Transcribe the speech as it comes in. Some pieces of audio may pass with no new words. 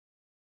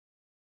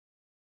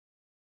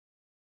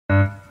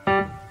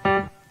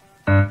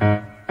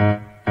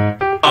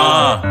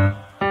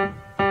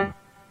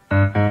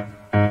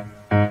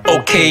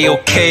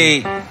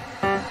Okay.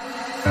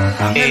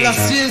 Dame la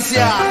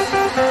ciencia.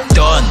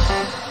 Done.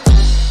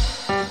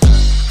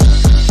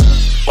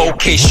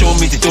 Okay, show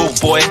me the dope,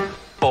 boy.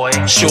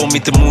 Show me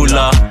the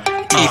moolah.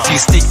 If you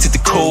stick to the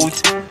code,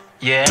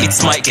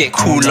 it might get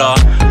cooler.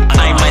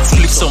 I might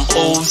flip some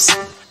O's.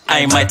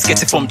 I might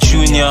get it from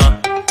Junior.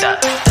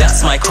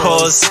 That's my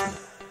cause.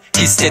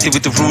 He's steady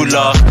with the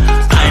ruler.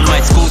 I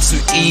might go to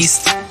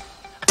East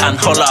and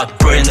holler at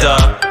Brenda.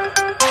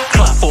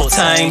 Clap 4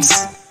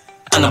 times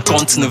and I'm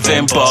gone to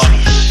November.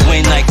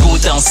 When I go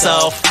down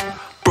south,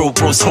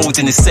 bro's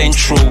holding the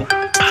central.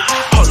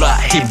 Holler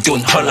at him,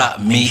 don't holler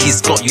at me,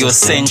 he's got your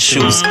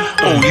essentials.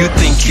 Oh, you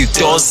think he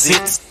does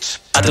it?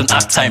 I don't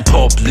have time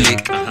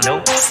public.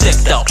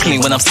 Stepped out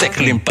clean when I'm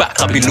circling back.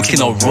 I'll be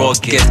looking all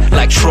rugged,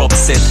 like Trojn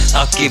said.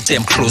 I'll give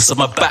them clothes on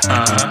my back.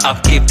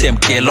 I'll give them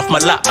girl off my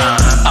lap.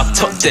 I've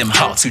taught them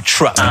how to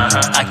trap.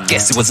 I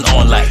guess it wasn't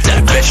on like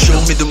that. Best show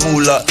me the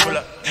moolah.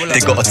 They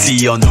got a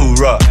T on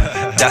hoorah.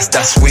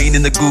 That's Wayne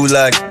in the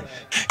Gulag,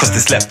 cause they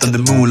slept on the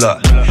moolah.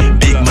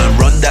 Big man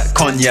run that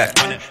cognac,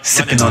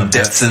 sipping on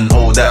depths and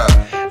all that.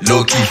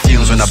 Low-key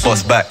fumes when I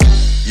bust back.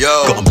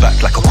 Got 'em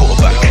back like a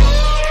quarterback.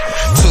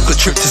 Took a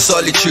trip to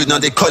solitude, now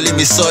they calling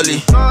me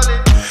Solly.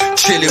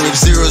 Chilling with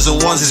zeros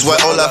and ones is why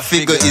all I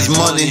figure is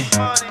money.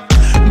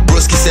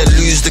 Broski said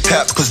lose the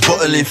cap, cause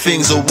bottling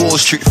things on Wall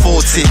Street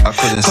 40.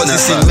 Cause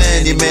it's in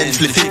many men,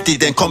 flip 50,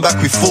 then come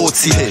back with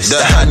 40.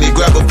 That had me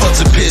grab a pot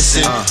to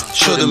pissing,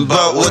 show them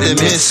about what they're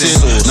missing.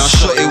 Now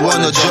shorty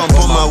wanna jump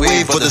on my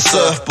wave for the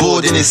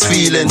surfboard in his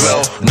feelings.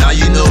 Well, now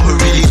you know who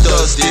really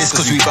does this,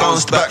 cause we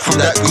bounced back from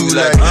that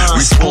gulag.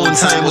 Respawn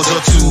time was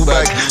our 2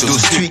 bag.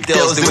 Those tweak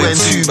girls, they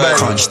went too bad.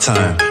 Crunch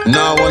time.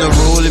 Now I wanna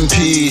roll in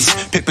peace,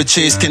 paper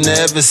chase can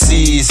never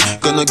cease.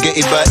 Gonna get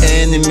it by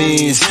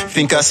enemies,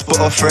 think I spot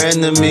a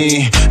friend of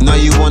me. Now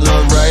you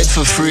wanna ride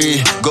for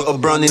free, got a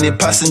brown in the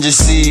passenger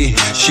seat.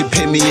 She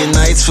pay me in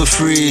nights for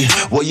free.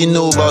 What you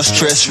know about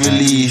stress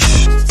relief?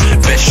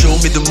 Best show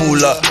me the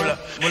moolah.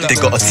 They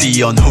got a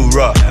T on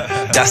hoorah.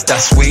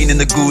 That's Wayne in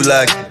the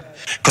Gulag,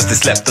 cause they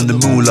slept on the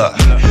moolah.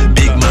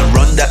 Big man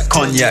run that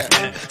cognac,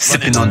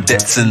 sipping on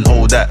debts and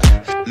all that.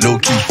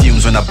 Low-key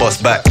fumes when I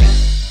bust back.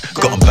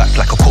 Got 'em back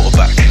like a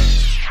quarterback.